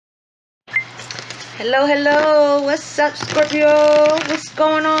Hello, hello. What's up, Scorpio? What's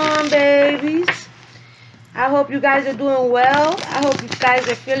going on, babies? I hope you guys are doing well. I hope you guys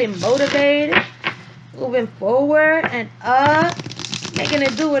are feeling motivated, moving forward and up, making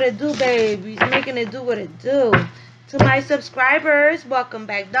it do what it do, babies. Making it do what it do. To my subscribers, welcome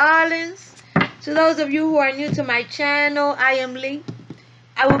back, darlings. To those of you who are new to my channel, I am Lee.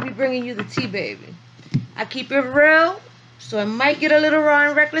 I will be bringing you the tea, baby. I keep it real, so it might get a little raw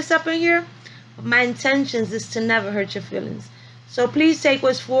and reckless up in here. But my intentions is to never hurt your feelings. So please take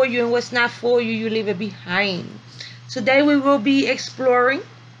what's for you and what's not for you, you leave it behind. Today we will be exploring,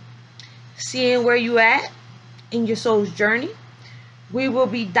 seeing where you at in your soul's journey. We will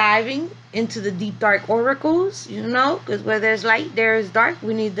be diving into the deep dark oracles, because where there's light, there is dark.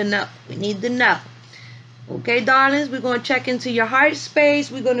 We need to know. We need to know. Okay, darlings, we're going to check into your heart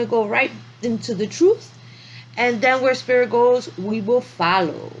space. We're going to go right into the truth. And then where spirit goes, we will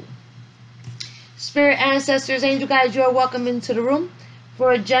follow. Spirit ancestors, angel guides, you are welcome into the room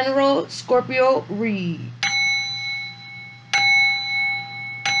for a general Scorpio read.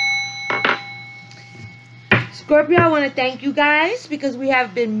 Scorpio, I want to thank you guys because we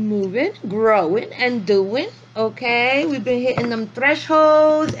have been moving, growing, and doing. Okay, we've been hitting them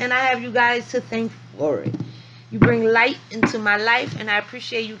thresholds, and I have you guys to thank for it. You bring light into my life, and I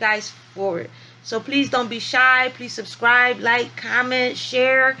appreciate you guys for it. So please don't be shy. Please subscribe, like, comment,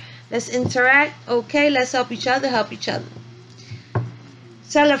 share. Let's interact. Okay, let's help each other. Help each other.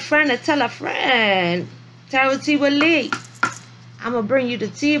 Tell a friend to tell a friend. Tarot tea with Lee. I'm going to bring you the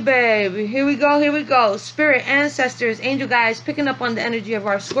tea, baby. Here we go. Here we go. Spirit, ancestors, angel guides, picking up on the energy of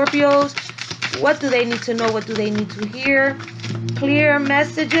our Scorpios. What do they need to know? What do they need to hear? Clear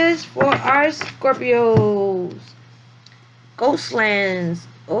messages for our Scorpios. Ghostlands.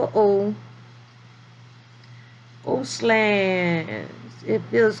 Uh-oh. Ghostlands. It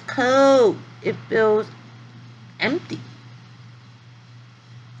feels cold. It feels empty.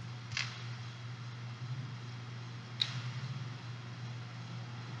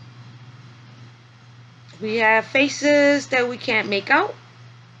 We have faces that we can't make out.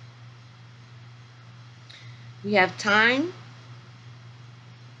 We have time.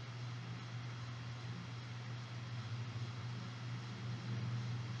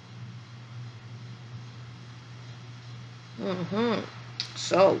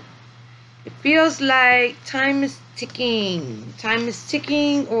 So, it feels like time is ticking. Time is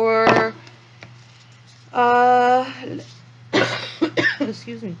ticking, or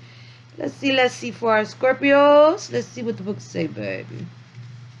excuse me. Let's see for our Scorpios. Let's see what the books say, baby.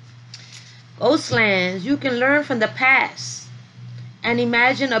 Ghostlands, you can learn from the past and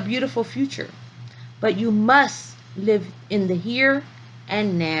imagine a beautiful future, but you must live in the here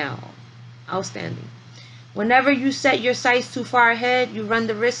and now. Outstanding. Whenever you set your sights too far ahead, you run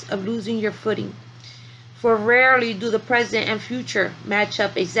the risk of losing your footing. For rarely do the present and future match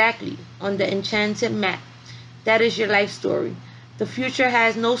up exactly on the enchanted map. That is your life story. The future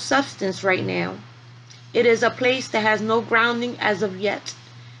has no substance right now. It is a place that has no grounding as of yet.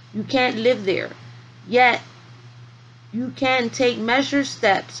 You can't live there. Yet, you can take measured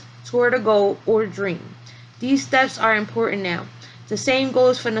steps toward a goal or dream. These steps are important now. The same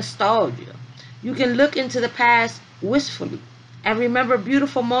goes for nostalgia. You can look into the past wistfully and remember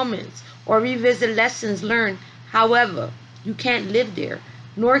beautiful moments or revisit lessons learned. However, you can't live there,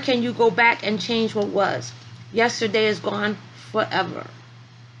 nor can you go back and change what was. Yesterday is gone forever.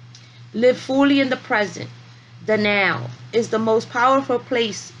 Live fully in the present. The now is the most powerful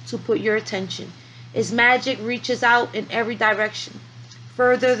place to put your attention. Its magic reaches out in every direction,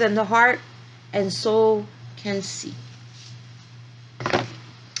 further than the heart and soul can see.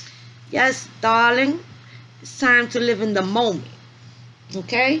 Yes, darling, it's time to live in the moment.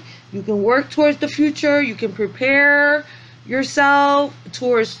 Okay? You can work towards the future. You can prepare yourself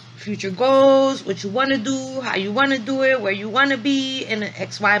towards future goals, what you want to do, how you want to do it, where you want to be in an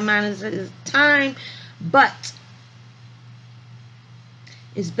XY minus time. But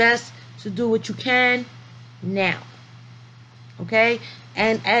it's best to do what you can now. Okay?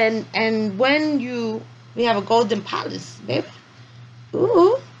 And when we have a golden palace, baby.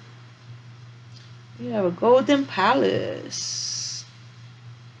 Ooh. We have a golden palace.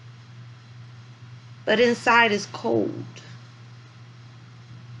 But inside is cold.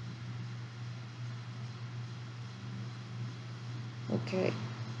 Okay.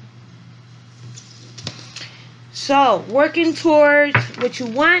 So, working towards what you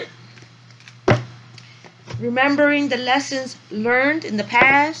want. Remembering the lessons learned in the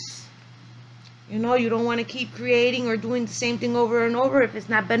past. You don't want to keep creating or doing the same thing over and over if it's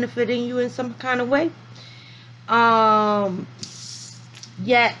not benefiting you in some kind of way.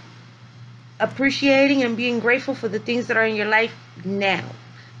 Yet appreciating and being grateful for the things that are in your life now.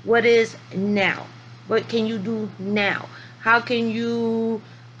 What is now? What can you do now? How can you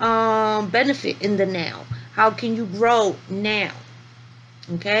benefit in the now? How can you grow now?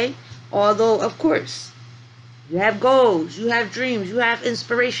 Okay? Although, of course, you have goals, you have dreams, you have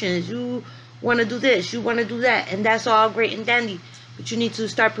inspirations, you want to do this, you want to do that, and that's all great and dandy. But you need to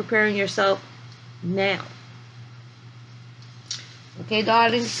start preparing yourself now. Okay,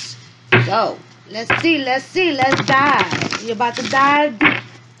 darlings? So, let's dive. You're about to dive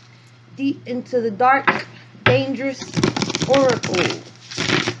deep into the dark, dangerous oracle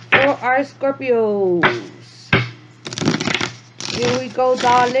for our Scorpios. Here we go,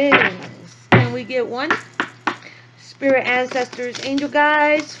 darlings. Can we get one? Spirit, ancestors, angel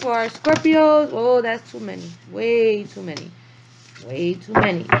guides for our Scorpios. Oh, that's too many. Way too many. Way too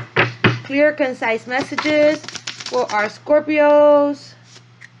many. Clear, concise messages for our Scorpios.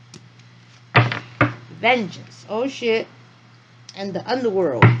 Vengeance. Oh, shit. And the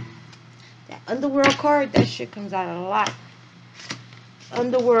underworld. That underworld card, that shit comes out a lot.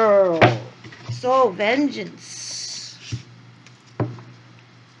 Underworld. So, vengeance.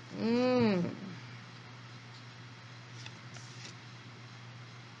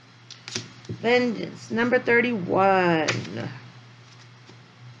 Vengeance. Number 31.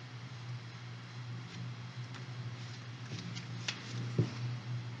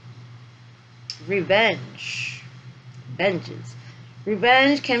 Revenge. Vengeance.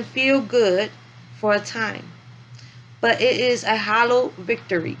 Revenge can feel good for a time, but it is a hollow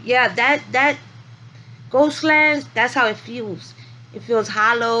victory. Yeah, that Ghostlands, that's how it feels. It feels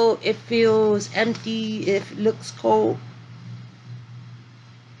hollow. It feels empty. It looks cold.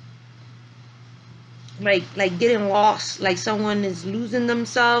 Like getting lost. Like someone is losing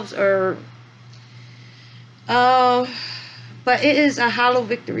themselves, or but it is a hollow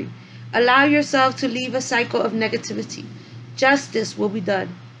victory. Allow yourself to leave a cycle of negativity. Justice will be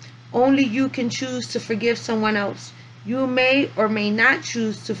done. Only you can choose to forgive someone else. You may or may not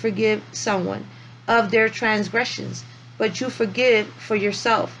choose to forgive someone of their transgressions, but you forgive for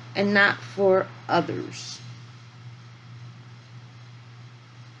yourself and not for others.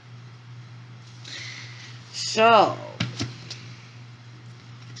 So,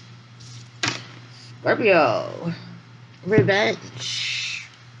 Scorpio, revenge.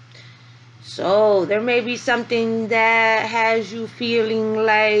 So there may be something that has you feeling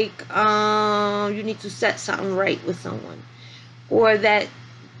like you need to set something right with someone, or that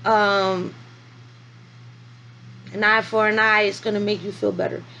an eye for an eye is going to make you feel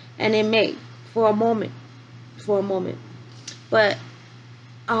better, and it may for a moment, but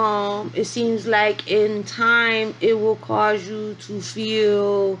it seems like in time it will cause you to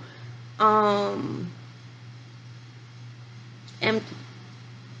feel empty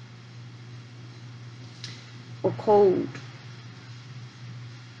or cold,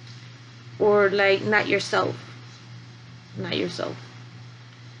 or like not yourself.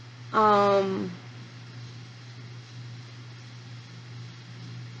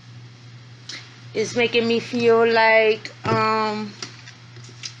 It's making me feel like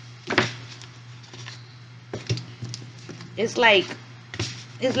it's like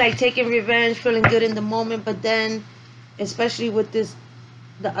taking revenge, feeling good in the moment, but then, especially with this,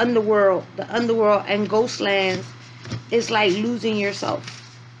 the underworld and Ghostlands, it's like losing yourself.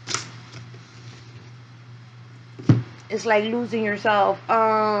 It's like losing yourself.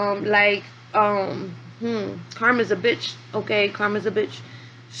 Karma's a bitch. Okay, karma's a bitch.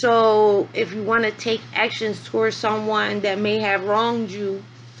 So if you want to take actions towards someone that may have wronged you,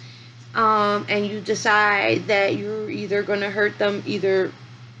 and you decide that you're either going to hurt them either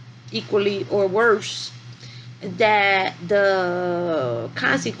equally or worse, that the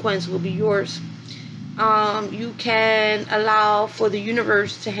consequence will be yours. You can allow for the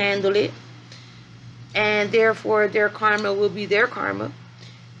universe to handle it, and therefore their karma will be their karma,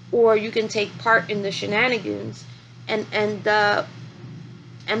 or you can take part in the shenanigans and end up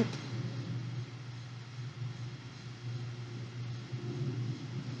empty.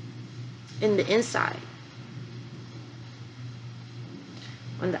 In the inside.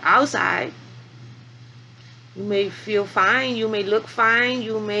 On the outside, you may feel fine, you may look fine,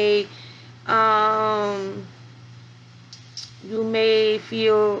 you may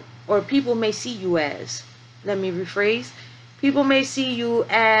feel, or people may see you as, let me rephrase, people may see you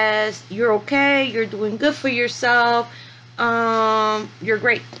as you're okay, you're doing good for yourself, you're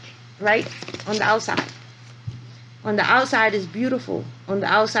great, right? On the outside. On the outside is beautiful. On the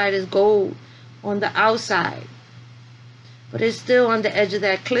outside is gold. On the outside. But it's still on the edge of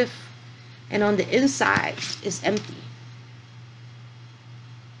that cliff. And on the inside, it's empty.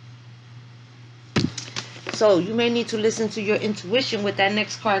 So you may need to listen to your intuition with that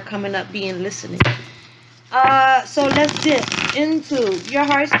next card coming up being listening. So let's dip into your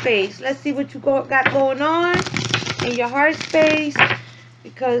heart space. Let's see what you got going on in your heart space,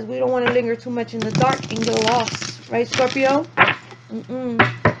 because we don't want to linger too much in the dark and get lost, right, Scorpio?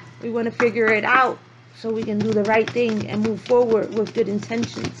 We want to figure it out so we can do the right thing and move forward with good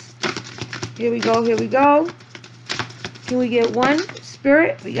intentions. Here we go, here we go. Can we get one?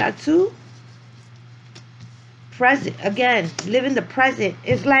 Spirit, we got two. Present, again, live in the present.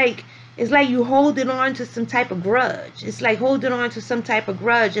 It's like you holding on to some type of grudge. It's like holding on to some type of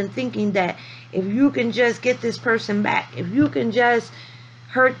grudge and thinking that if you can just get this person back, if you can just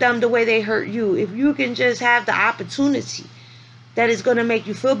hurt them the way they hurt you, if you can just have the opportunity, that is going to make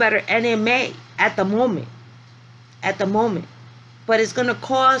you feel better. And it may at the moment, but it's going to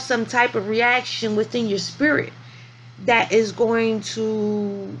cause some type of reaction within your spirit that is going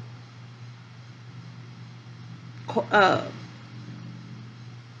to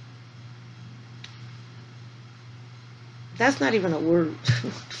that's not even a word.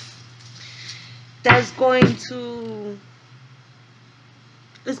 That's going to,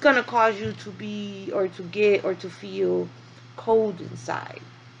 it's going to cause you to be, or to get, or to feel cold inside,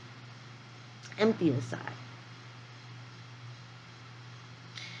 empty inside.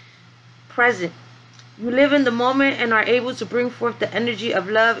 Present. You live in the moment and are able to bring forth the energy of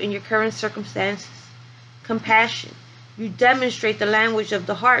love in your current circumstances. Compassion. You demonstrate the language of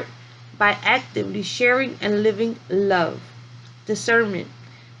the heart by actively sharing and living love. Discernment.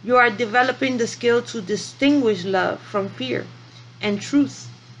 You are developing the skill to distinguish love from fear and truth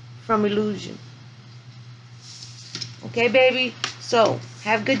from illusion. Okay, baby? So,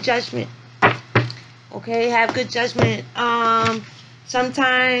 have good judgment. Okay, have good judgment.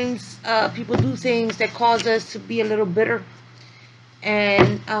 Sometimes people do things that cause us to be a little bitter.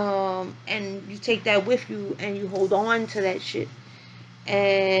 And you take that with you and you hold on to that shit.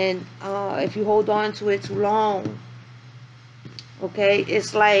 And if you hold on to it too long, okay,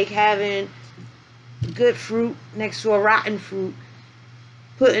 it's like having good fruit next to a rotten fruit,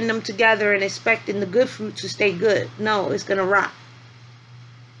 putting them together and expecting the good fruit to stay good. No, it's gonna rot.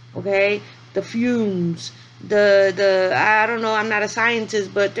 Okay, the fumes, the I don't know, I'm not a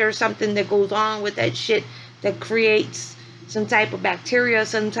scientist, but there's something that goes on with that shit that creates some type of bacteria,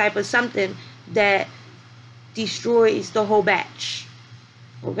 some type of something that destroys the whole batch.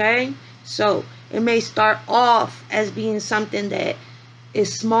 Okay, so it may start off as being something that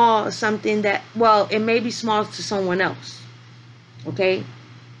is small, something that, well, it may be small to someone else. Okay,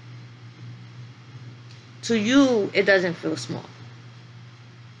 to you it doesn't feel small.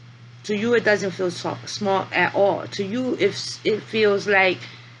 To you it doesn't feel small at all. To you it feels like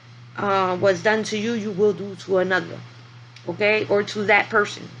what's done to you, you will do to another. Okay, or to that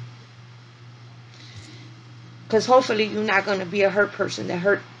person. Because hopefully you're not going to be a hurt person that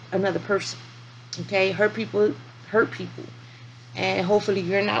hurt another person. Okay, hurt people hurt people. And hopefully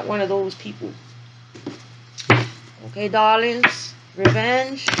you're not one of those people. Okay, darlings,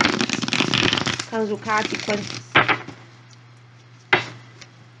 revenge comes with consequences.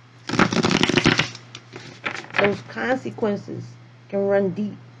 Those consequences can run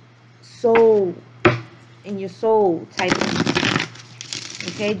deep, soul, in your soul type of,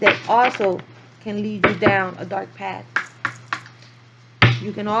 okay, that also can lead you down a dark path.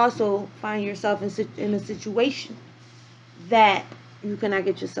 You can also find yourself in a situation that you cannot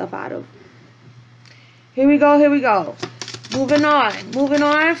get yourself out of. Here we go, here we go. Moving on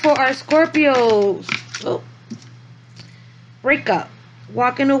for our Scorpios. Oh. Breakup,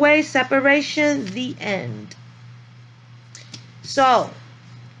 walking away, separation, the end. So,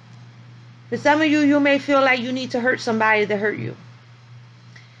 for some of you, you may feel like you need to hurt somebody to hurt you.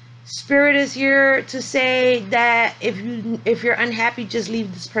 Spirit is here to say that if you're unhappy, just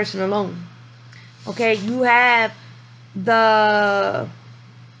leave this person alone. Okay, you have the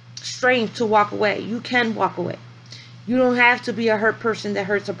strength to walk away. You can walk away. You don't have to be a hurt person that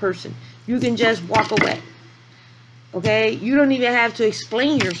hurts a person. You can just walk away. Okay, you don't even have to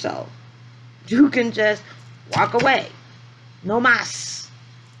explain yourself. You can just walk away. No mas.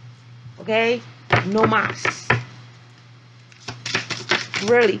 Okay, no mas.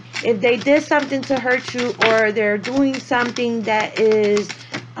 Really, if they did something to hurt you, or they're doing something that is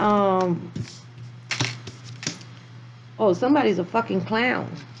oh, somebody's a fucking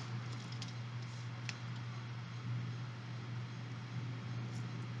clown.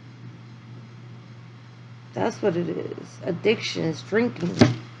 That's what it is. Addictions, drinking.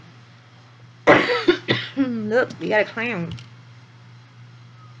 Look, we got a clown.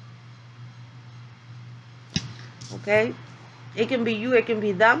 Okay, it can be you, it can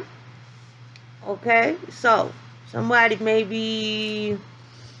be them. Okay, so somebody maybe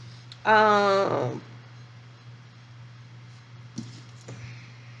um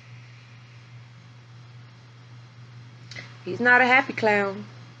he's not a happy clown.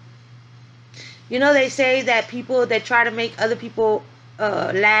 You know, they say that people that try to make other people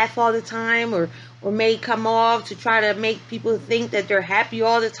laugh all the time, or may come off to try to make people think that they're happy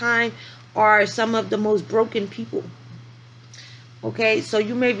all the time, are some of the most broken people. Okay, so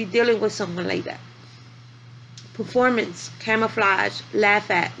you may be dealing with someone like that. Performance, camouflage, laugh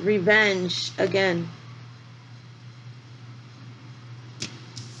at, revenge again.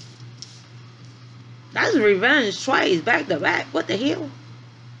 That's revenge twice, back to back. What the hell?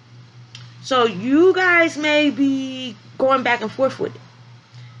 So you guys may be going back and forth with it.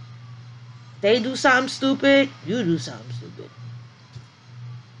 They do something stupid, you do something stupid.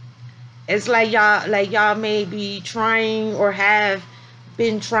 It's like y'all may be trying, or have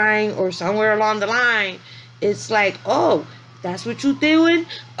been trying, or somewhere along the line. It's like, oh, that's what you doing?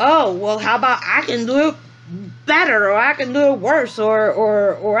 Oh, well, how about I can do it better, or I can do it worse,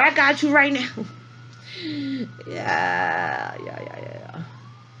 or I got you right now. Yeah.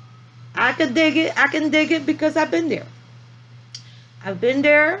 I can dig it. I can dig it because I've been there. I've been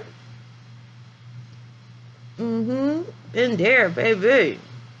there. Been there, baby.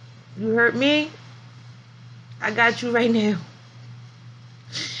 You hurt me, I got you right now.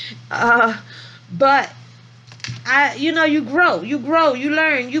 But you grow, you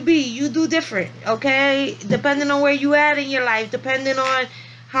learn, you do different. Okay, depending on where you at in your life, depending on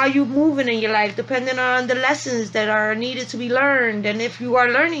how you moving in your life, depending on the lessons that are needed to be learned, and if you are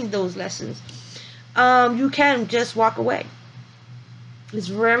learning those lessons, you can just walk away. It's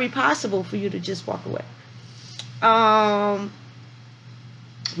very possible for you to just walk away.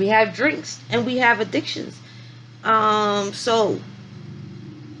 We have drinks and we have addictions. So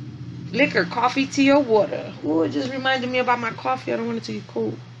liquor, coffee, tea, or water. Ooh, it just reminded me about my coffee. I don't want it to get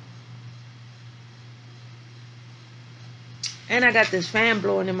cold. And I got this fan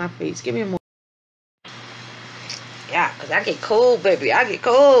blowing in my face. Give me a moment. Yeah, because I get cold, baby. I get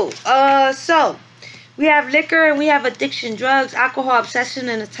cold. So we have liquor and we have addiction, drugs, alcohol, obsession,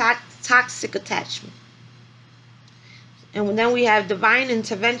 and a toxic attachment. And then we have divine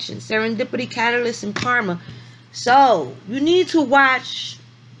intervention, serendipity, catalyst, and karma. So you need to watch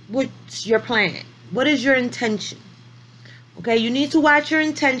what's your plan. What is your intention? Okay, you need to watch your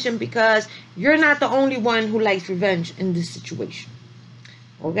intention, because you're not the only one who likes revenge in this situation.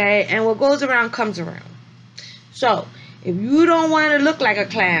 Okay, and what goes around comes around. So if you don't want to look like a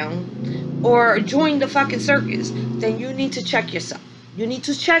clown or join the fucking circus, then you need to check yourself. You need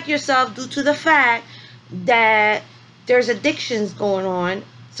to check yourself due to the fact that there's addictions going on.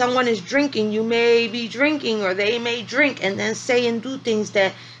 Someone is drinking, you may be drinking, or they may drink and then say and do things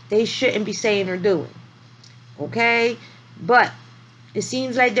that they shouldn't be saying or doing. Okay, but it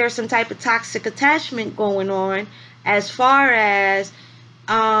seems like there's some type of toxic attachment going on, as far as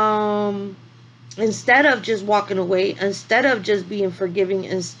instead of just walking away, instead of just being forgiving,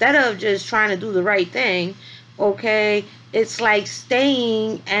 instead of just trying to do the right thing, okay, it's like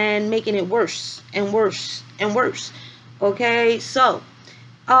staying and making it worse and worse and worse. Okay, so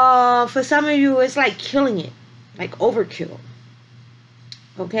for some of you, it's like killing it, like overkill.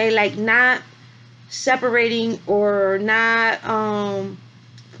 Okay, like not separating, or not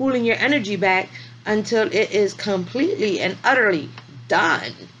pulling your energy back until it is completely and utterly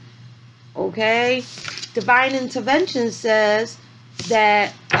done. Okay, divine intervention says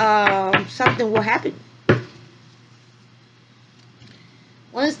that something will happen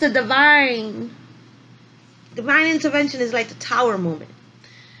once the divine intervention is like the tower moment.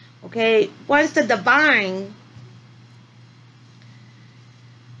 Okay, once the divine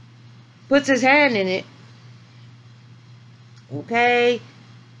puts his hand in it, okay,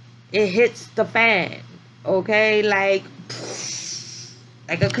 it hits the fan. Okay, like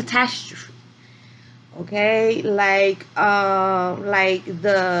a catastrophe. Okay, like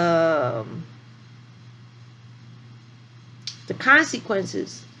the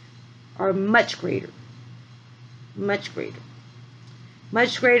consequences are much greater, much greater,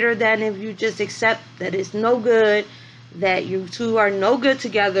 much greater than if you just accept that it's no good, that you two are no good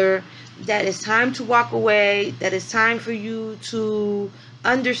together, that it's time to walk away, that it's time for you to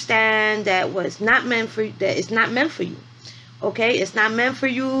understand that what's not meant for you, that it's not meant for you. Okay, it's not meant for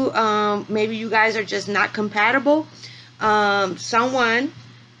you. Maybe you guys are just not compatible. Someone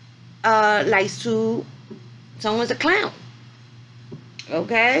someone's a clown.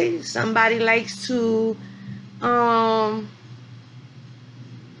 Okay, somebody likes to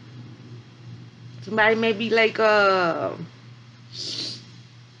somebody may be like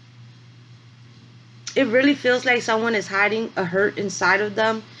it really feels like someone is hiding a hurt inside of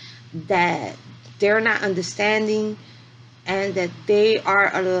them that they're not understanding, and that they are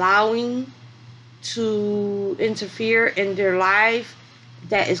allowing to interfere in their life,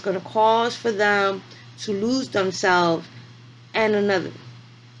 that is going to cause for them to lose themselves and another.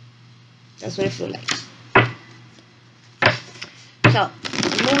 That's what it feels like. So,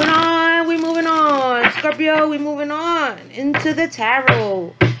 we're moving on. Scorpio, we're moving on into the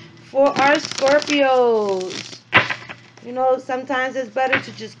tarot for our Scorpios. You know, sometimes it's better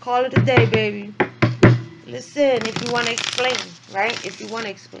to just call it a day, baby. Listen, if you want to explain, right? If you want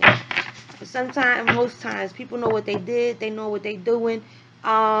to explain. But sometimes, most times, people know what they did. They know what they're doing.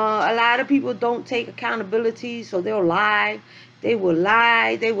 A lot of people don't take accountability, so they'll lie. They will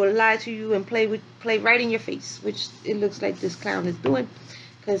lie. They will lie to you and play right in your face, which it looks like this clown is doing,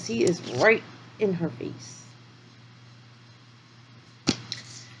 because he is right in her face.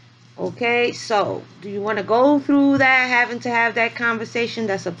 Okay, so do you want to go through that, having to have that conversation?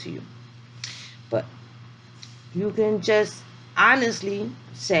 That's up to you. But you can just honestly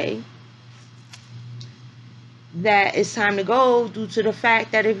say that it's time to go, due to the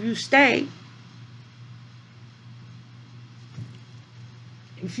fact that if you stay,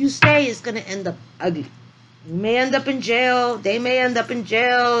 it's going to end up ugly. You may end up in jail. They may end up in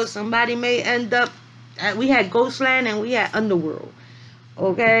jail. Somebody may end up... We had Ghostland and we had Underworld.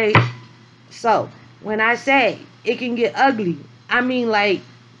 Okay? So, when I say it can get ugly, I mean like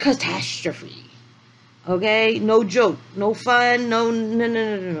catastrophe. Okay? No joke. No fun.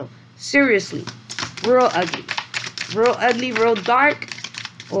 No. Seriously. Real ugly. Real ugly, real dark.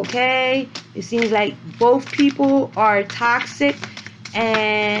 Okay? It seems like both people are toxic,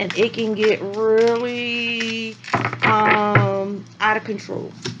 and it can get really out of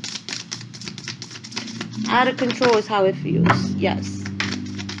control. Out of control is how it feels. Yes.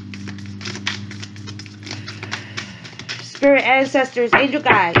 Spirit ancestors, angel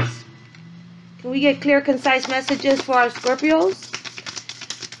guides, can we get clear, concise messages for our Scorpios?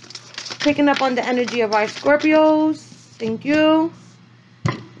 Picking up on the energy of our Scorpios. Thank you.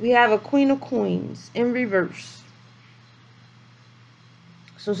 We have a Queen of Coins in reverse.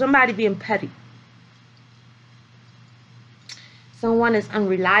 So somebody being petty. Someone is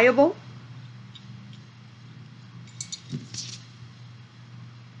unreliable.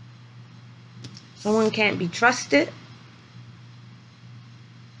 Someone can't be trusted.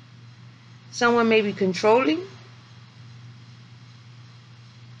 Someone may be controlling.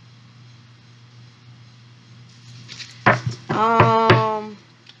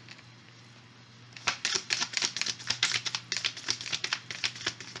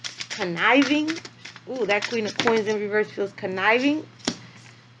 Conniving. Ooh, that Queen of Coins in reverse feels conniving.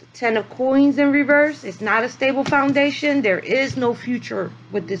 The Ten of Coins in reverse. It's not a stable foundation. There is no future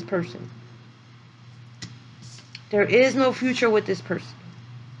with this person. There is no future with this person.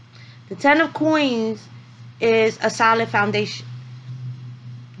 The Ten of Coins is a solid foundation.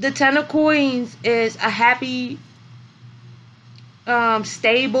 The Ten of Coins is a happy,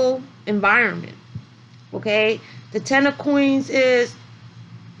 stable environment. Okay? The Ten of Coins is...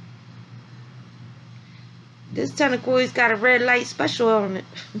 This Ten of Coins got a red light special on it.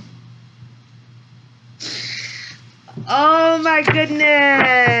 Oh my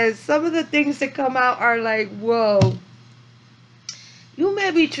goodness. Some of the things that come out are like, whoa. You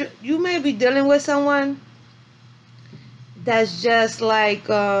may be dealing with someone that's just like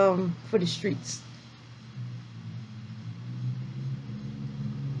for the streets.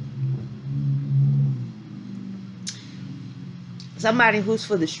 Somebody who's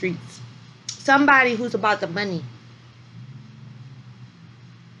for the streets. Somebody who's about the money.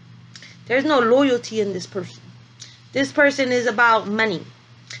 There's no loyalty in this person. This person is about money.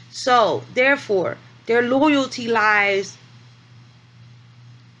 So, therefore, their loyalty lies...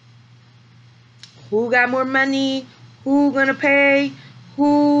 Who got more money? Who gonna pay?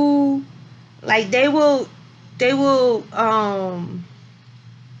 Who... Like, they will...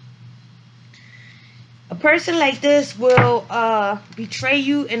 A person like this will betray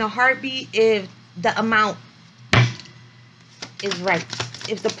you in a heartbeat if the amount is right.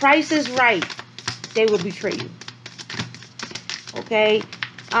 If the price is right, they will betray you. Okay?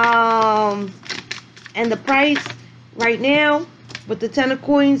 And the price right now with the Ten of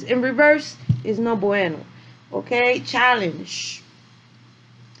Coins in reverse is no bueno. Okay? Challenge.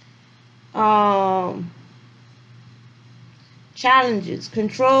 Challenges.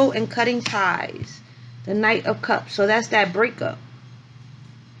 Control and cutting ties. The Knight of Cups. So that's that breakup.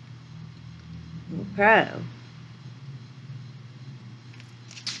 Okay.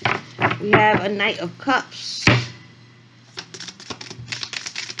 We have a Knight of Cups.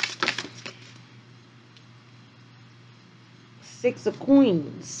 Six of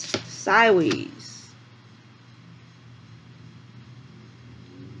Queens, sideways.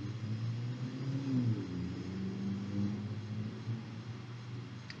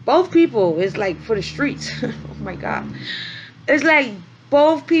 Both people is like for the streets. Oh my God. It's like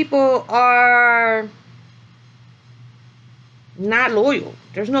both people are not loyal.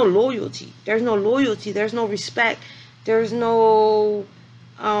 There's no loyalty. There's no loyalty. There's no respect. There's no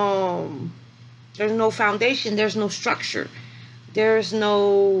foundation. There's no structure. There's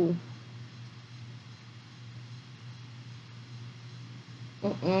no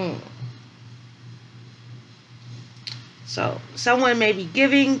So someone may be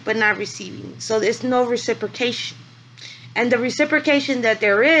giving but not receiving. So there's no reciprocation. And the reciprocation that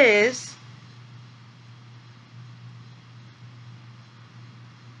there is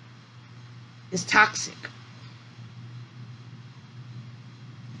toxic.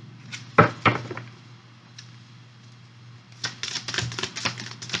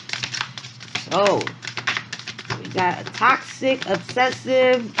 So we got toxic,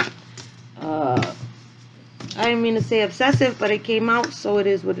 obsessive. I didn't mean to say obsessive, but it came out, so it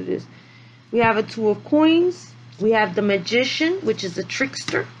is what it is. We have a Two of Coins. We have the Magician, which is a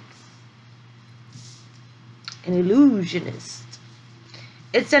trickster, an illusionist.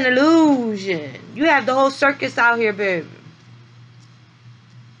 It's an illusion. You have the whole circus out here, baby.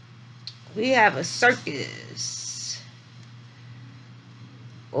 We have a circus.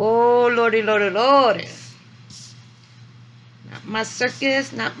 Oh, lordy, lordy, lordy. Not my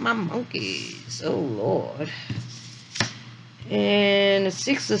circus, not my monkeys. Oh, Lord. And the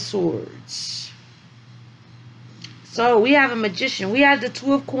Six of Swords. So we have a Magician. We have the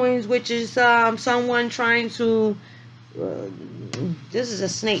Two of Coins, which is someone trying to... this is a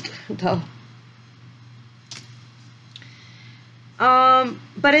snake, though.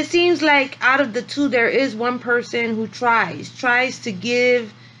 But it seems like out of the two, there is one person who tries to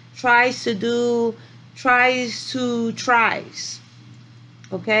give, tries to do, tries.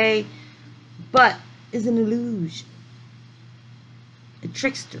 Okay? But is an illusion. A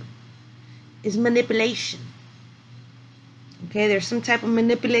trickster. Is manipulation. Okay? There's some type of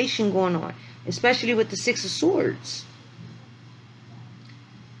manipulation going on. Especially with the Six of Swords.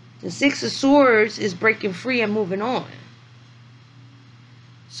 The Six of Swords is breaking free and moving on.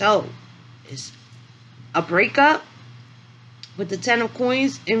 So, it's a breakup. With the Ten of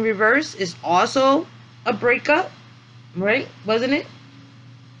Coins in reverse is also a breakup. Right? Wasn't it?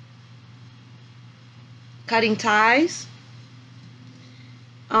 Cutting ties.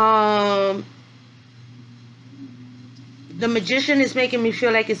 The Magician is making me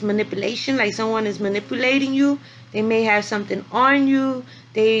feel like it's manipulation. Like someone is manipulating you. They may have something on you.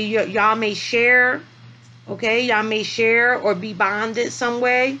 Y'all may share. Okay, y'all may share or be bonded some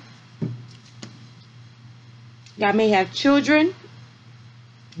way. Y'all may have children.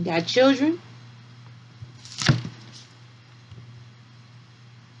 You got children.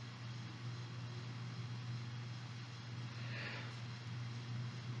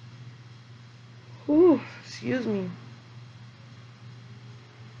 Ooh, excuse me.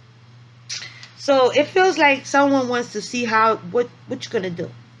 So it feels like someone wants to see what you're gonna do.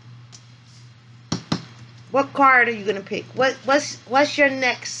 What card are you gonna pick? What's your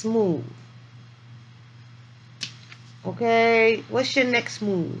next move? Okay, what's your next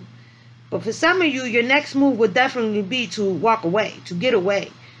move? But for some of you, your next move would definitely be to walk away, to get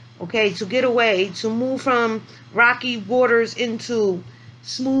away. Okay, to get away, to move from rocky waters into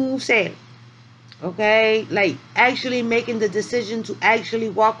smooth sailing. Okay, like actually making the decision to actually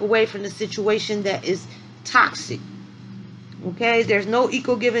walk away from the situation that is toxic. Okay, there's no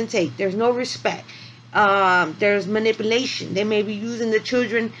equal give and take. There's no respect. There's manipulation. They may be using the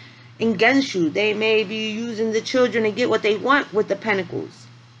children against you. They may be using the children to get what they want with the Pentacles.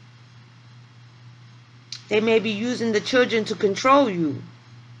 They may be using the children to control you.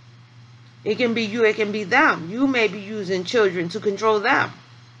 It can be you, it can be them. You may be using children to control them.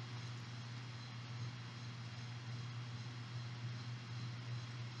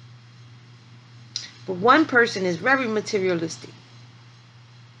 But one person is very materialistic.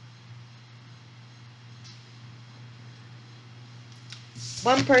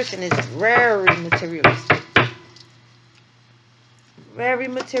 One person is very materialistic. Very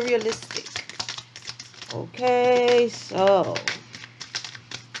materialistic. Okay, so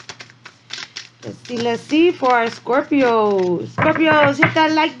let's see for our Scorpios. Scorpios, hit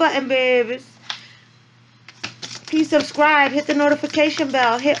that like button, babies. Please subscribe, hit the notification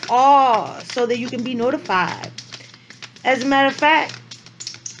bell, hit all so that you can be notified. As a matter of fact,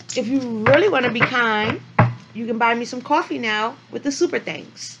 if you really want to be kind, you can buy me some coffee now with the super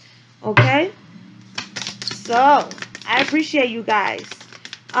thanks. Okay? So, I appreciate you guys.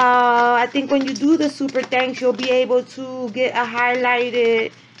 I think when you do the super thanks, you'll be able to get a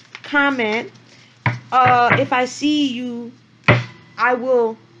highlighted comment. If I see you, I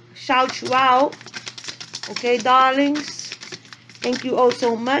will shout you out. Okay, darlings. Thank you all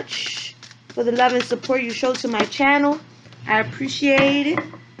so much for the love and support you show to my channel. I appreciate it.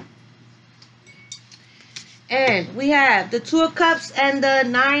 And we have the Two of Cups and the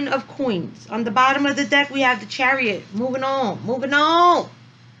Nine of Coins. On the bottom of the deck, we have the Chariot. Moving on. Moving on.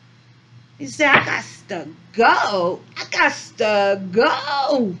 He said, I got to go. I got to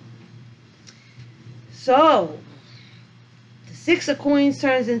go. So, the Six of Coins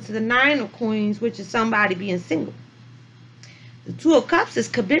turns into the Nine of Coins, which is somebody being single. The Two of Cups is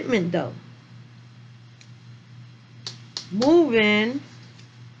commitment, though. Moving.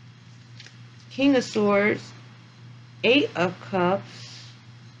 King of Swords. Eight of Cups.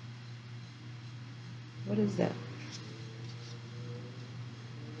 What is that?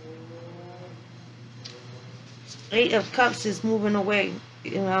 Eight of Cups is moving away.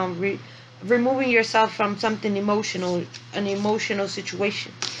 Removing yourself from something emotional, an emotional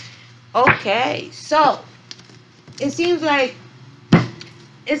situation. Okay, so it seems like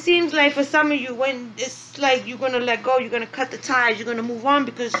for some of you, when it's like you're gonna let go, you're gonna cut the ties, you're gonna move on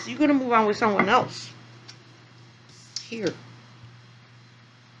because you're gonna move on with someone else. Here.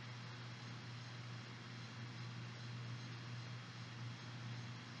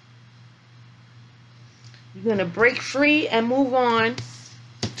 You're going to break free and move on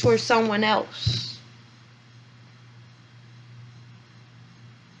towards someone else.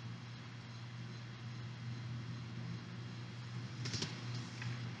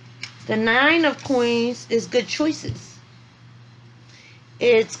 The Nine of Coins is good choices.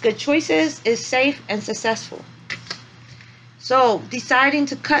 It's good choices, is safe and successful. So, deciding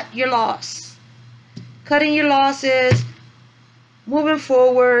to cut your loss. Cutting your losses, moving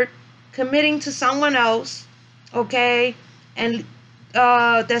forward, committing to someone else, okay? And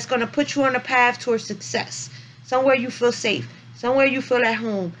that's going to put you on a path towards success. Somewhere you feel safe. Somewhere you feel at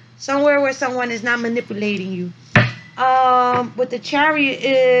home. Somewhere where someone is not manipulating you. With the Chariot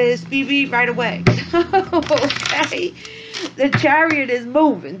is BB right away. Okay? The Chariot is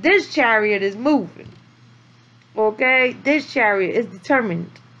moving. This Chariot is moving. Okay, this Chariot is determined.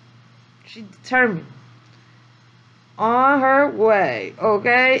 She's determined. On her way.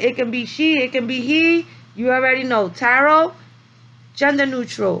 Okay, it can be she, it can be he. You already know. Tarot, gender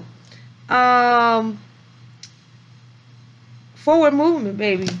neutral. Forward movement,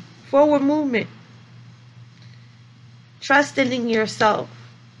 baby. Forward movement. Trusting in yourself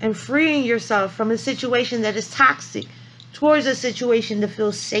and freeing yourself from a situation that is toxic towards a situation that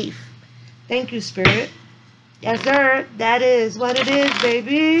feels safe. Thank you, Spirit. Yes, sir. That is what it is,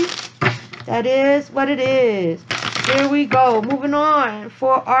 baby. That is what it is. Here we go. Moving on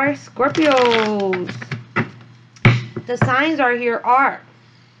for our Scorpios. The signs are here are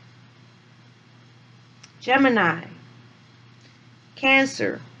Gemini,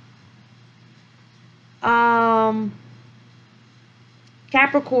 Cancer,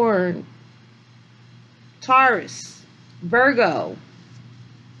 Capricorn, Taurus, Virgo.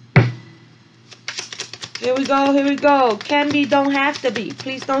 Here we go, here we go. Can be, don't have to be.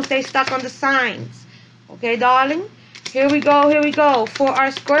 Please don't stay stuck on the signs. Okay, darling? Here we go for our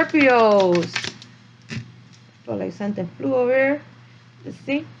Scorpios. I feel like something flew over here. Let's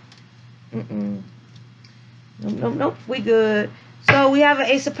see. Nope. We good. So we have an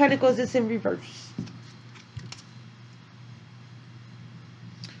Ace of Pentacles. It's in reverse.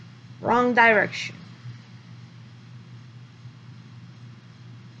 Wrong direction.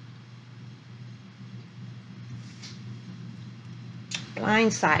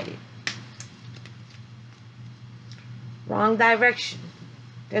 Blindsided. Wrong direction.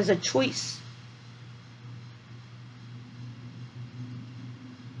 There's a choice.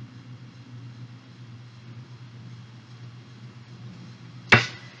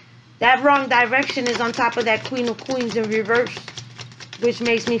 That wrong direction is on top of that Queen of Queens in reverse, which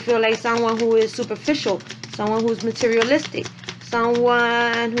makes me feel like someone who is superficial, someone who's materialistic,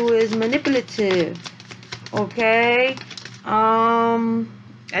 someone who is manipulative. Okay?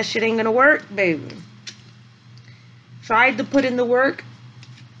 That shit ain't gonna work, baby. Tried to put in the work.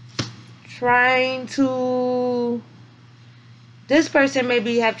 Trying to... This person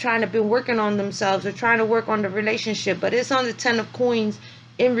maybe have trying to been working on themselves or trying to work on the relationship, but it's on the Ten of Coins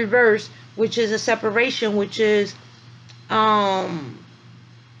in reverse, which is a separation, which is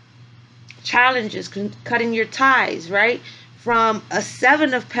challenges, cutting your ties, right? From a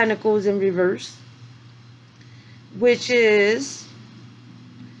Seven of Pentacles in reverse, which is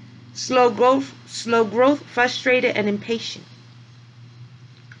slow growth, frustrated and impatient.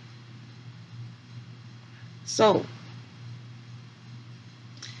 So,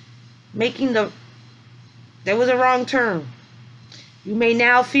 there was a wrong turn. You may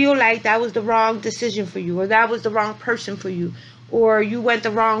now feel like that was the wrong decision for you, or that was the wrong person for you, or you went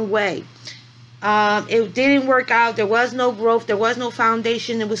the wrong way. It didn't work out. There was no growth. There was no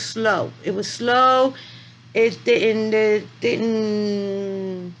foundation. It was slow. It was slow. It didn't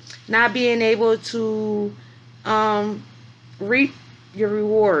not being able to reap your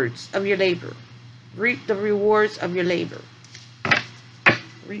rewards of your labor. Reap the rewards of your labor.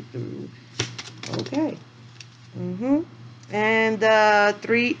 Reap the okay. And the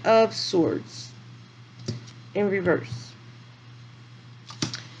Three of Swords in reverse.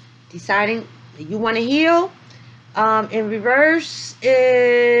 Deciding that you want to heal. In reverse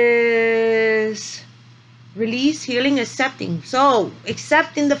is release, healing, accepting. So,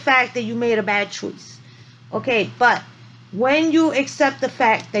 accepting the fact that you made a bad choice. Okay, but when you accept the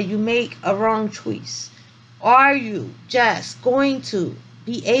fact that you make a wrong choice, are you just going to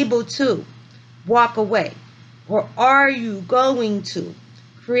be able to walk away? Or are you going to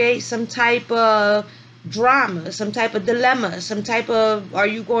create some type of drama, some type of dilemma, are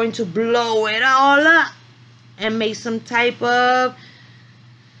you going to blow it all up and make some type of,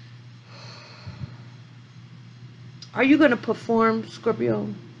 are you going to perform, Scorpio?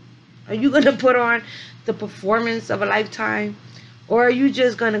 Are you going to put on the performance of a lifetime? Or are you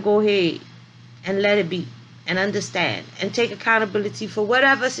just going to go ahead and let it be and understand and take accountability for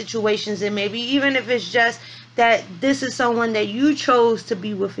whatever situations it may be, even if it's just that this is someone that you chose to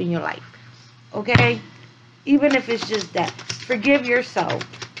be with in your life? Okay? Even if it's just that. Forgive yourself.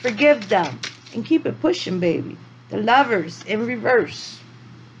 Forgive them. And keep it pushing, baby. The Lovers in reverse.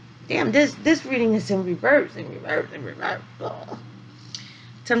 Damn, this reading is in reverse, in reverse, in reverse. Ugh.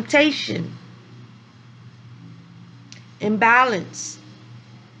 Temptation. Imbalance.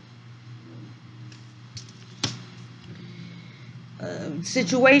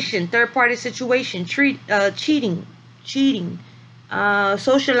 Situation, third-party situation, cheating,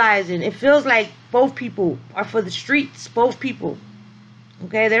 socializing. It feels like both people are for the streets. Both people.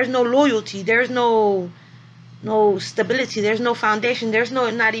 Okay, there's no loyalty. There's no stability. There's no foundation. There's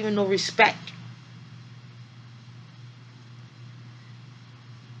not even no respect.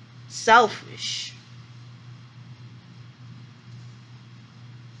 Selfish.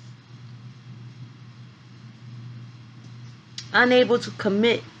 Unable to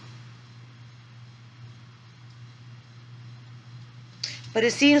commit. But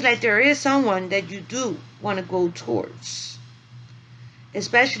it seems like there is someone that you do want to go towards.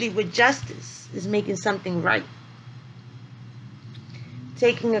 Especially with justice, is making something right.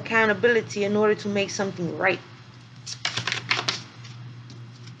 Taking accountability in order to make something right.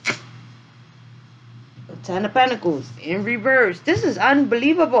 The Ten of Pentacles in reverse. This is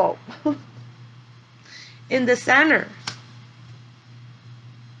unbelievable. In the center.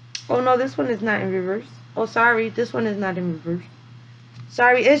 Oh no, this one is not in reverse. Oh, sorry, this one is not in reverse.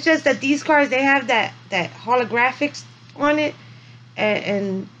 Sorry, it's just that these cards, they have that holographics on it,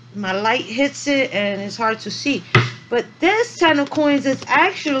 and my light hits it and it's hard to see. But this Ten of Coins is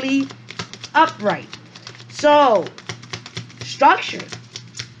actually upright. So, structure.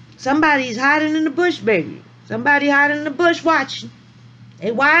 Somebody's hiding in the bush, baby. Somebody hiding in the bush watching.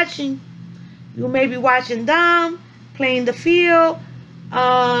 They watching. You may be watching them playing the field.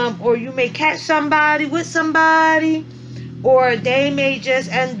 Or you may catch somebody with somebody, or they may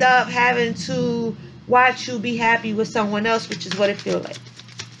just end up having to watch you be happy with someone else, which is what it feels like.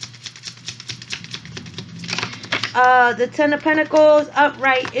 The Ten of Pentacles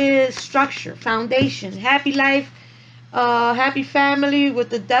upright is structure, foundation, happy life, happy family. With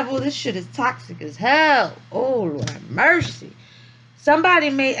the Devil, this shit is toxic as hell. Oh, Lord have mercy. Somebody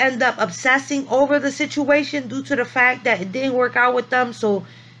may end up obsessing over the situation due to the fact that it didn't work out with them. So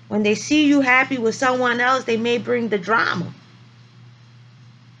when they see you happy with someone else, they may bring the drama.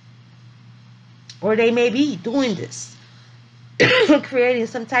 Or they may be doing this. Creating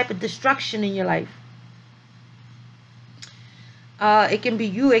some type of destruction in your life. It can be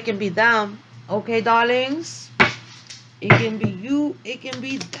you, it can be them. Okay, darlings? It can be you, it can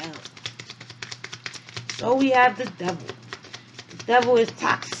be them. So we have the Devil. Devil is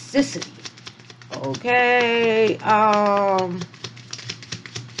toxicity. Okay.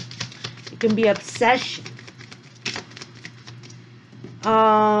 It can be obsession.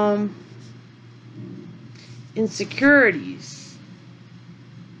 Insecurities.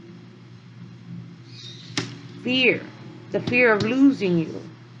 Fear. The fear of losing you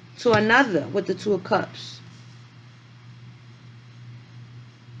to another with the Two of Cups.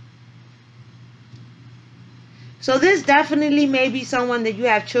 So this definitely may be someone that you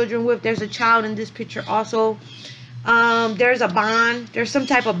have children with. There's a child in this picture also. There's a bond. There's some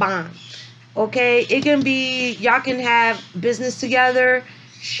type of bond. Okay, it can be y'all can have business together,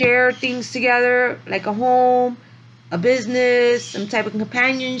 share things together, like a home, a business, some type of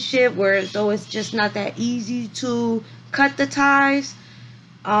companionship, where though it's just not that easy to cut the ties.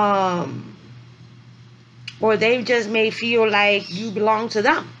 Or they just may feel like you belong to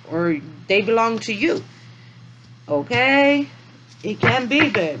them or they belong to you. Okay, it can be,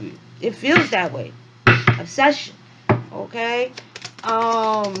 baby. It feels that way. Obsession. Okay.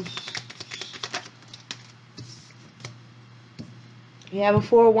 We have a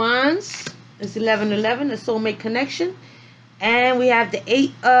 4 of Wands. It's 11-11, a soulmate connection. And we have the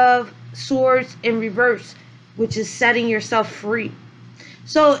 8 of Swords in reverse, which is setting yourself free.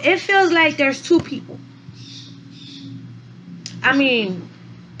 So it feels like there's 2 people. I mean,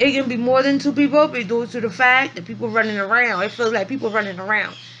 it can be more than 2 people, but due to the fact that people running around. It feels like people running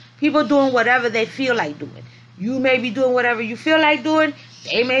around. People doing whatever they feel like doing. You may be doing whatever you feel like doing.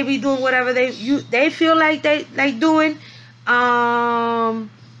 They may be doing whatever they feel like they like doing.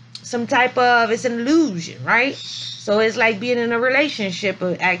 Some type of, it's an illusion, right? So it's like being in a relationship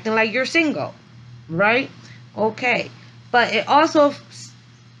or acting like you're single, right? Okay. But it also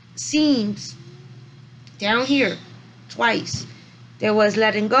seems down here twice. There was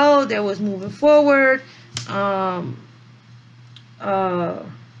letting go, there was moving forward.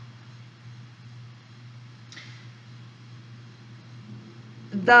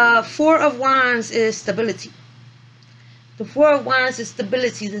 The 4 of Wands is stability. The 4 of Wands is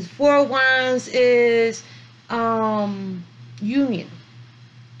stability. The 4 of Wands is union.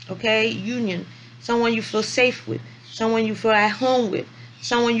 Okay, union. Someone you feel safe with. Someone you feel at home with.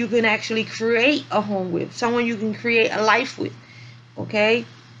 Someone you can actually create a home with. Someone you can create a life with. Okay.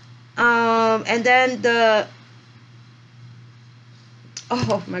 And then the,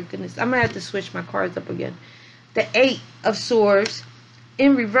 oh my goodness, I'm gonna have to switch my cards up again. The 8 of Swords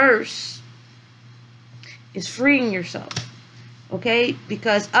in reverse is freeing yourself. Okay,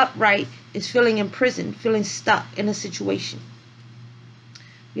 because upright is feeling imprisoned, feeling stuck in a situation.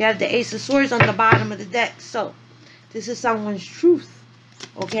 We have the Ace of Swords on the bottom of the deck. So this is someone's truth.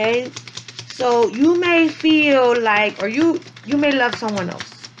 Okay, so you may feel like, or you may love someone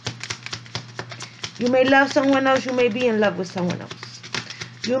else. You may love someone else. You may be in love with someone else.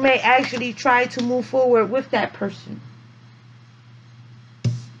 You may actually try to move forward with that person.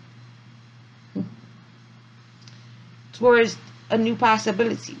 Towards a new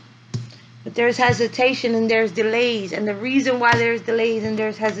possibility. But there's hesitation and there's delays. And the reason why there's delays and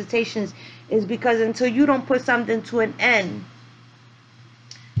there's hesitations is because until you don't put something to an end,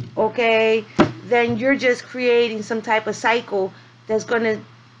 okay, then you're just creating some type of cycle that's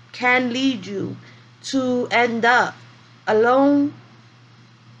can lead you to end up alone.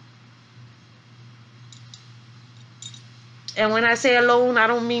 And when I say alone, I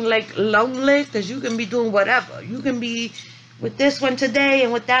don't mean like lonely, because you can be doing whatever. You can be with this one today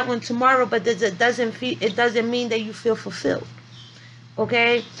and with that one tomorrow, but it doesn't mean that you feel fulfilled.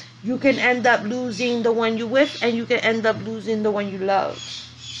 Okay? You can end up losing the one you with, and you can end up losing the one you love.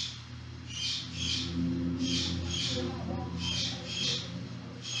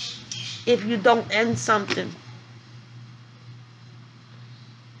 If you don't end something.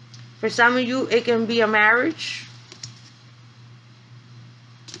 For some of you, it can be a marriage.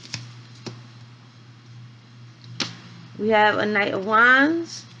 We have a Knight of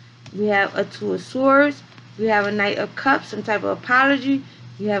Wands. We have a 2 of Swords. We have a Knight of Cups, some type of apology.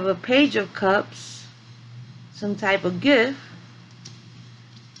 We have a Page of Cups, some type of gift.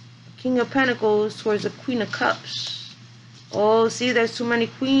 King of Pentacles towards the Queen of Cups. Oh, see, there's too many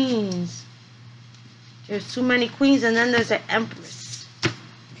queens. There's too many queens, and then there's an Empress.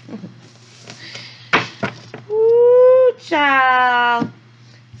 Ooh, child.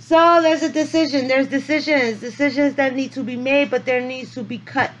 So there's a decision. There's decisions that need to be made, but there needs to be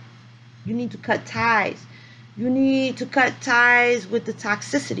cut. You need to cut ties. You need to cut ties with the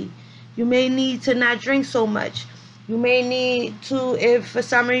toxicity. You may need to not drink so much. You may need to, if for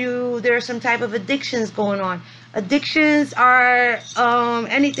some of you there's some type of addictions going on. Addictions are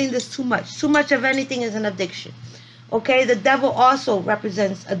anything that's too much. Too much of anything is an addiction. Okay, the devil also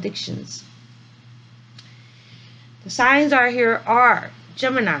represents addictions. The signs are here are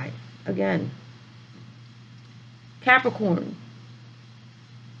Gemini, again, Capricorn,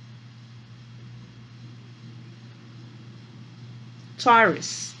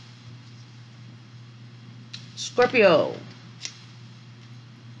 Taurus, Scorpio,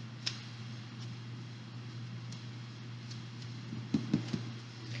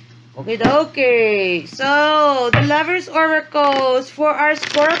 Okay. So, the Lovers Oracles for our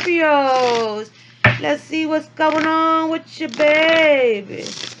Scorpios. Let's see what's going on with you, baby.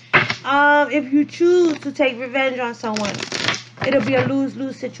 If you choose to take revenge on someone, it'll be a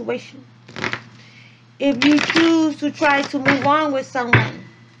lose-lose situation. If you choose to try to move on with someone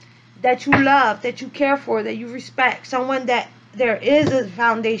that you love, that you care for, that you respect, someone that there is a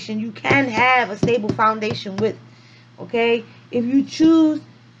foundation, you can have a stable foundation with, okay? If you choose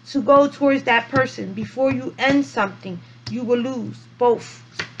to go towards that person before you end something, you will lose both.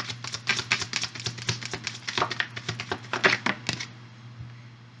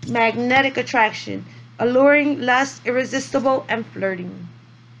 Magnetic attraction, alluring, lust, irresistible, and flirting.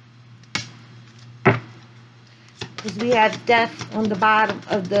 Because we have death on the bottom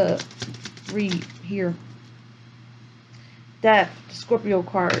of the read here. Death, the Scorpio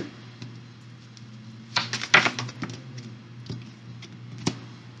card.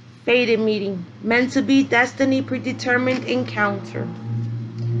 Fated meeting, meant to be, destiny, predetermined encounter.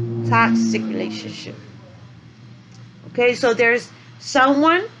 Toxic relationship. Okay, so there's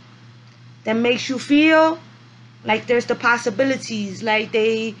someone that makes you feel like there's the possibilities, like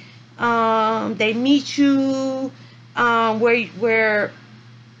they meet you where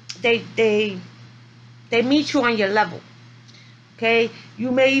they meet you on your level. Okay,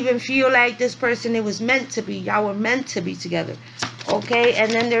 you may even feel like this person, it was meant to be, y'all were meant to be together. Okay,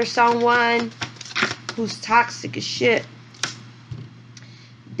 and then there's someone who's toxic as shit.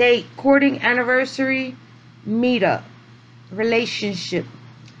 Date, courting, anniversary, meetup, relationship,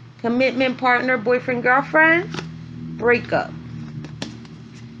 commitment, partner, boyfriend, girlfriend, breakup.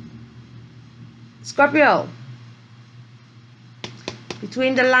 Scorpio,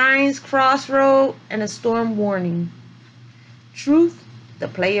 between the lines, crossroad, and a storm warning. Truth, the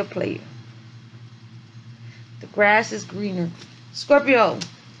player. The grass is greener. Scorpio,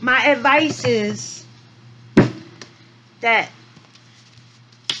 my advice is that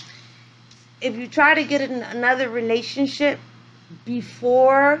if you try to get in another relationship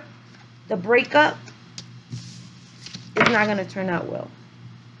before the breakup, it's not going to turn out well.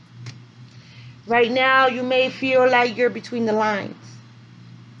 Right now, you may feel like you're between the lines.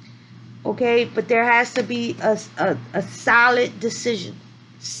 Okay, but there has to be a solid decision.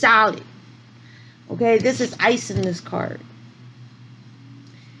 Solid. Okay, this is ice in this card.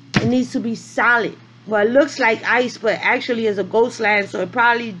 It needs to be solid. Well, it looks like ice, but actually is a ghost land, so it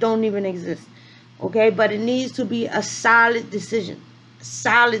probably don't even exist. Okay, but it needs to be a solid decision. A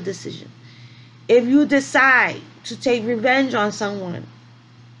solid decision. If you decide to take revenge on someone,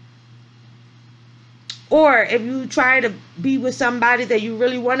 or if you try to be with somebody that you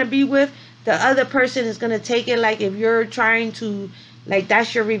really want to be with, the other person is going to take it like if you're trying to, like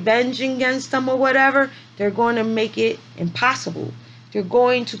that's your revenge against them or whatever, they're going to make it impossible. They're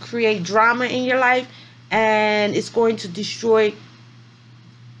going to create drama in your life, and it's going to destroy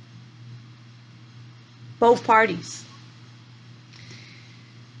both parties.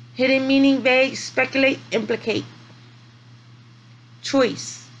 Hidden meaning, vague, speculate, implicate.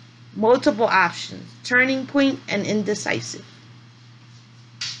 Choice, multiple options, turning point, and indecisive.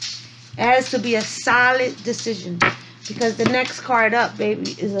 It has to be a solid decision, because the next card up,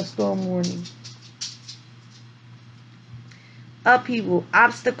 baby, is a storm warning. Upheaval,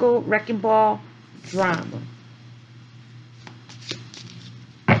 obstacle, wrecking ball, drama.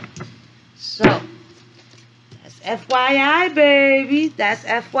 So, that's FYI, baby. That's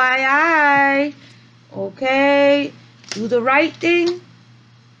FYI. Okay? Do the right thing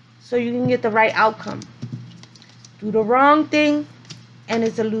so you can get the right outcome. Do the wrong thing and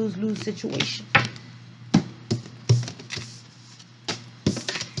it's a lose-lose situation.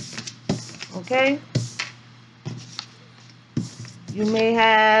 Okay? You may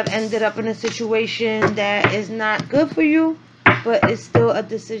have ended up in a situation that is not good for you, but it's still a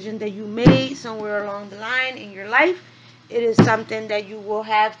decision that you made somewhere along the line in your life. It is something that you will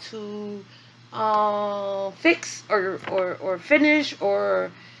have to fix or finish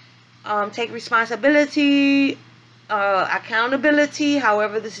or take responsibility, accountability,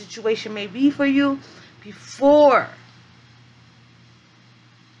 however the situation may be for you, before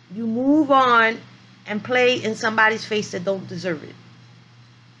you move on and play in somebody's face that don't deserve it.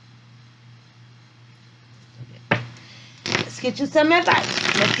 Okay. Let's get you some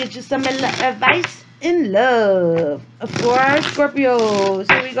advice. Let's get you some advice in love for our Scorpios.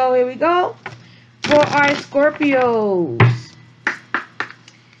 Here we go, here we go. For our Scorpios,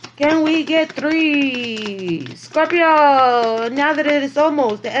 can we get 3? Scorpio, now that it is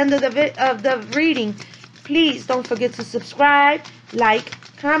almost the end of the reading, please don't forget to subscribe, like,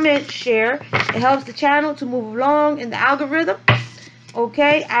 comment, share. It helps the channel to move along in the algorithm.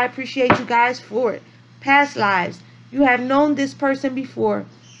 Okay, I appreciate you guys for it. Past lives. You have known this person before.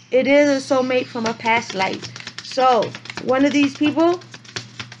 It is a soulmate from a past life. So, one of these people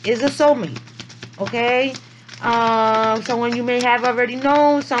is a soulmate. Okay? Someone you may have already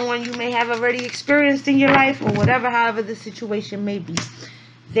known, someone you may have already experienced in your life, or whatever, however the situation may be.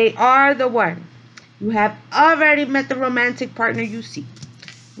 They are the one. You have already met the romantic partner you seek,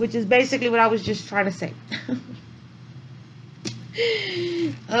 which is basically what I was just trying to say.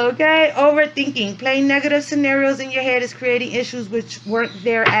 Okay, overthinking. Playing negative scenarios in your head is creating issues which weren't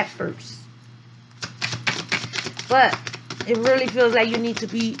there at first. But it really feels like you need to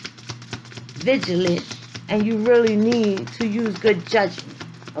be vigilant, and you really need to use good judgment.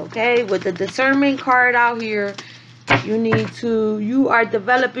 Okay, with the discernment card out here, you are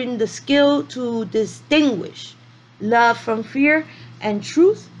developing the skill to distinguish love from fear and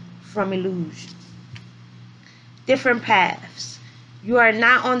truth from illusion. Different paths. You are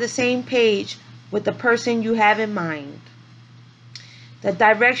not on the same page with the person you have in mind. The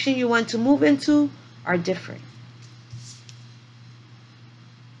direction you want to move into are different.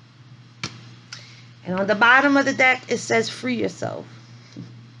 And on the bottom of the deck, it says free yourself.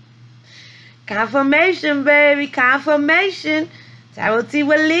 Confirmation, baby. Confirmation. Tarot tea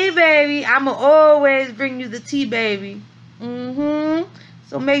with Lee, baby. I'ma always bring you the tea, baby.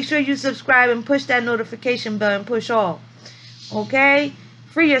 So make sure you subscribe and push that notification bell and push all. Okay?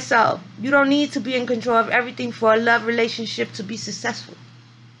 Free yourself. You don't need to be in control of everything for a love relationship to be successful.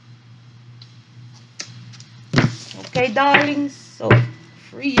 Okay, darlings? So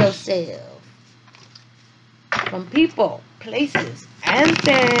free yourself from people, places, and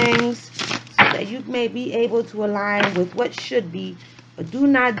things, so that you may be able to align with what should be, but do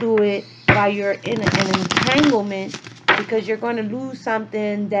not do it while you're in an entanglement, because you're going to lose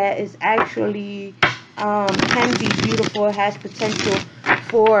something that is actually can be beautiful, has potential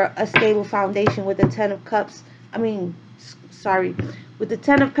for a stable foundation with the Ten of Cups. With the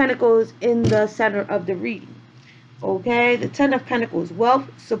Ten of Pentacles in the center of the reading. Okay, the Ten of Pentacles: wealth,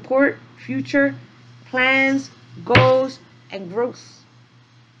 support, future, plans, goals, and growth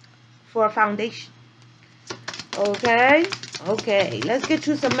for a foundation. Okay, let's get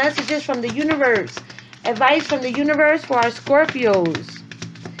you some messages from the universe. Advice from the universe for our Scorpios.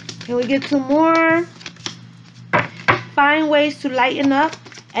 Can we get two more? Find ways to lighten up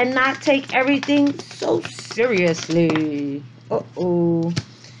and not take everything so seriously.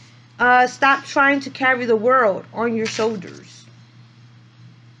 Stop trying to carry the world on your shoulders.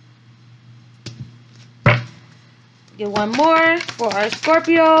 Get one more for our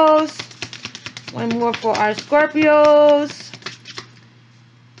Scorpios. One more for our Scorpios.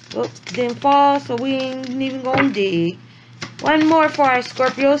 Oops, didn't fall, so we ain't even gonna dig. One more for our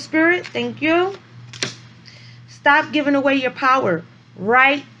Scorpio spirit. Thank you. Stop giving away your power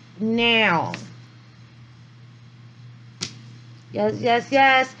right now.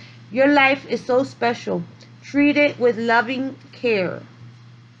 Yes. Your life is so special. Treat it with loving care.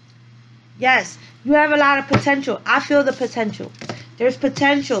 Yes, you have a lot of potential. I feel the potential. There's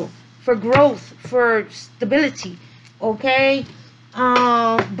potential for growth, for stability. Okay?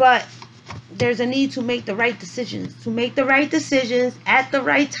 But there's a need to make the right decisions. To make the right decisions at the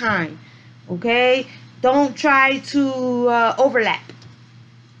right time. Okay? Don't try to overlap.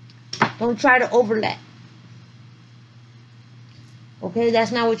 Don't try to overlap. Okay,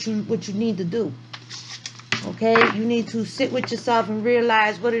 that's not what you need to do. Okay, you need to sit with yourself and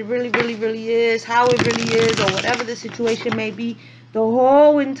realize what it really is, how it really is, or whatever the situation may be. The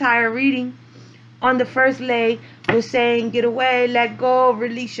whole entire reading on the first lay was saying, get away, let go,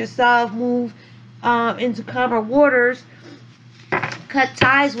 release yourself, move into calmer waters, cut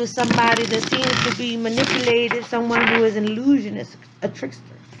ties with somebody that seems to be manipulated, someone who is an illusionist, a trickster.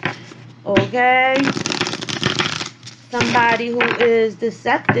 Okay? Somebody who is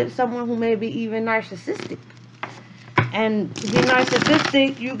deceptive, someone who may be even narcissistic. And to be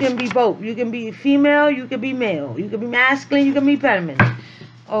narcissistic, you can be both. You can be female, you can be male. You can be masculine, you can be feminine.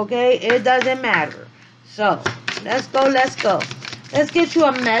 Okay? It doesn't matter. So, let's go. Let's get you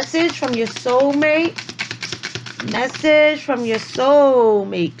a message from your soulmate. Message from your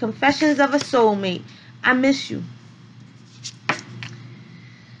soulmate. Confessions of a soulmate. I miss you.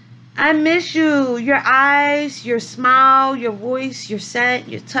 I miss you. Your eyes, your smile, your voice, your scent,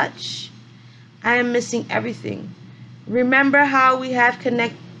 your touch. I am missing everything. Remember how we have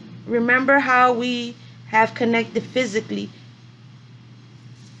connected physically.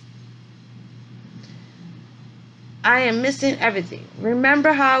 I am missing everything.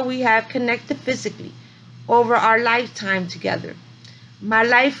 Remember how we have connected physically over our lifetime together. My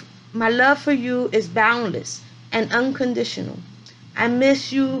love for you is boundless and unconditional. I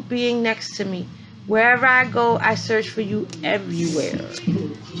miss you being next to me. Wherever I go, I search for you everywhere.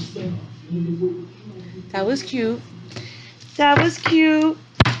 That was cute. That was cute.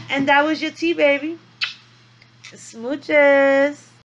 And that was your tea, baby. Smooches.